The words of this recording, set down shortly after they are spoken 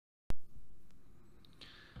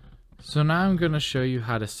So now I'm going to show you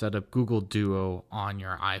how to set up Google Duo on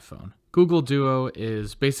your iPhone. Google Duo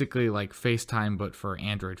is basically like FaceTime but for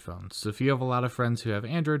Android phones. So if you have a lot of friends who have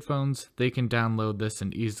Android phones, they can download this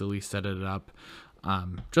and easily set it up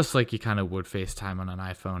just like you kind of would FaceTime on an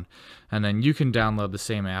iPhone. And then you can download the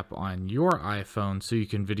same app on your iPhone so you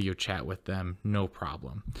can video chat with them, no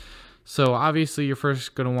problem. So obviously you're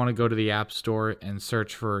first going to want to go to the App Store and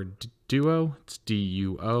search for Duo, it's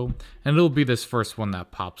D-U-O, and it'll be this first one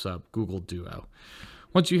that pops up, Google Duo.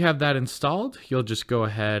 Once you have that installed, you'll just go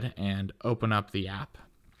ahead and open up the app.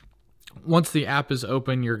 Once the app is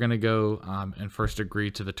open, you're going to go and first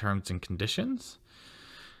agree to the terms and conditions.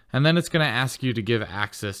 And then it's going to ask you to give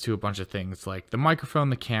access to a bunch of things like the microphone,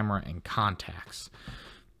 the camera, and contacts.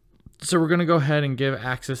 So we're going to go ahead and give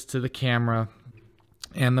access to the camera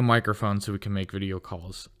and the microphone so we can make video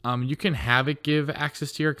calls. You can have it give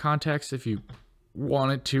access to your contacts if you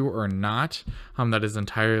want it to or not. That is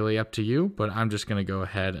entirely up to you, but I'm just going to go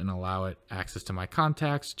ahead and allow it access to my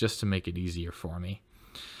contacts just to make it easier for me.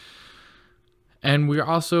 And we're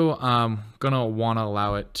also going to want to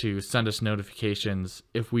allow it to send us notifications.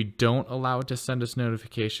 If we don't allow it to send us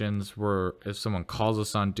notifications, if someone calls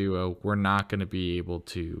us on Duo, we're not going to be able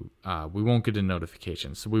to, we won't get a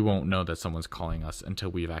notification. So we won't know that someone's calling us until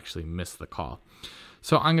we've actually missed the call.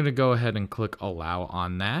 So I'm going to go ahead and click allow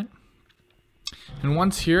on that. And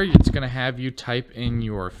once here, it's going to have you type in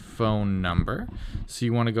your phone number. So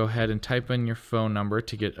you want to go ahead and type in your phone number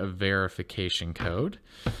to get a verification code.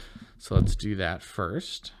 So let's do that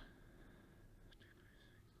first.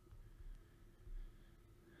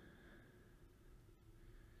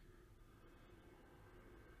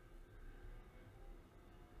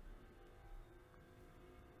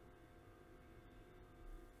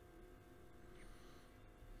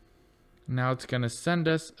 Now it's going to send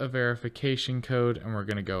us a verification code, and we're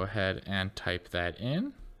going to go ahead and type that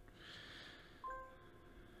in.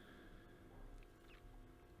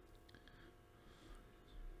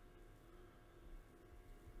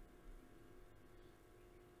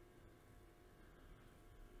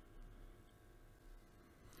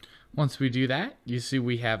 Once we do that, you see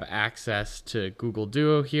we have access to Google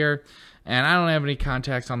Duo here, and I don't have any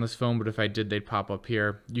contacts on this phone, but if I did, they'd pop up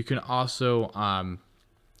here. You can also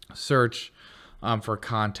search for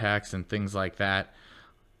contacts and things like that.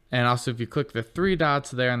 And also, if you click the three dots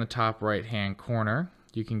there in the top right-hand corner,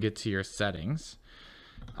 you can get to your settings.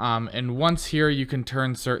 And once here, you can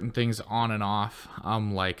turn certain things on and off,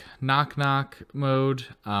 like knock-knock mode,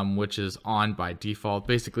 which is on by default.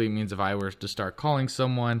 Basically, it means if I were to start calling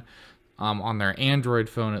someone on their Android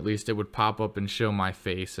phone, at least, it would pop up and show my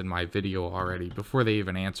face and my video already before they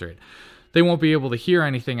even answer it. They won't be able to hear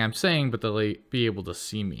anything I'm saying, but they'll be able to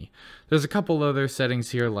see me. There's a couple other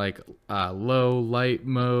settings here, like low light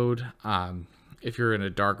mode. If you're in a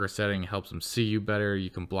darker setting, it helps them see you better. You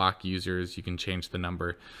can block users. You can change the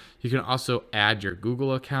number. You can also add your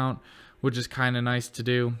Google account, which is kind of nice to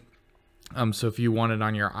do. So if you want it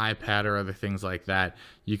on your iPad or other things like that,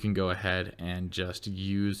 you can go ahead and just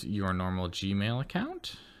use your normal Gmail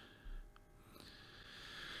account.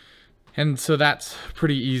 And so that's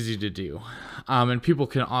pretty easy to do. And people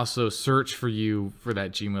can also search for you for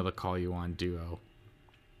that Gmail to call you on Duo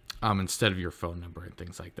instead of your phone number and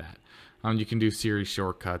things like that. You can do Siri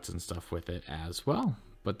shortcuts and stuff with it as well.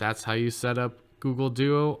 But that's how you set up Google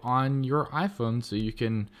Duo on your iPhone so you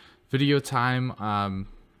can video time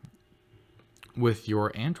with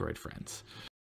your Android friends.